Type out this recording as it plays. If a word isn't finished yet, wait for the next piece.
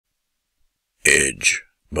Edge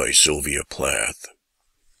by Sylvia Plath.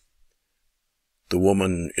 The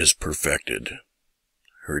woman is perfected.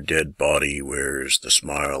 Her dead body wears the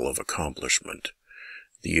smile of accomplishment.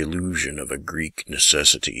 The illusion of a Greek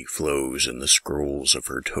necessity flows in the scrolls of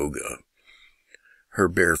her toga. Her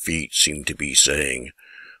bare feet seem to be saying,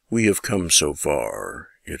 "We have come so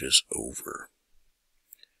far, it is over."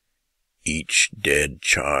 Each dead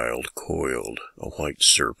child coiled, a white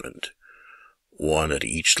serpent, one at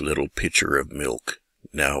each little pitcher of milk,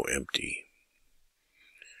 now empty.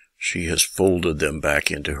 She has folded them back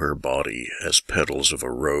into her body as petals of a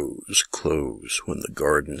rose close when the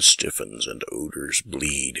garden stiffens and odors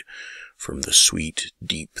bleed from the sweet,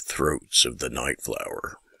 deep throats of the night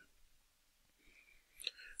flower.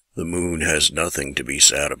 The moon has nothing to be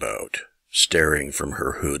sad about, staring from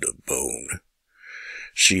her hood of bone.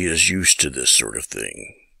 She is used to this sort of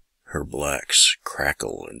thing. Her blacks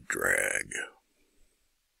crackle and drag.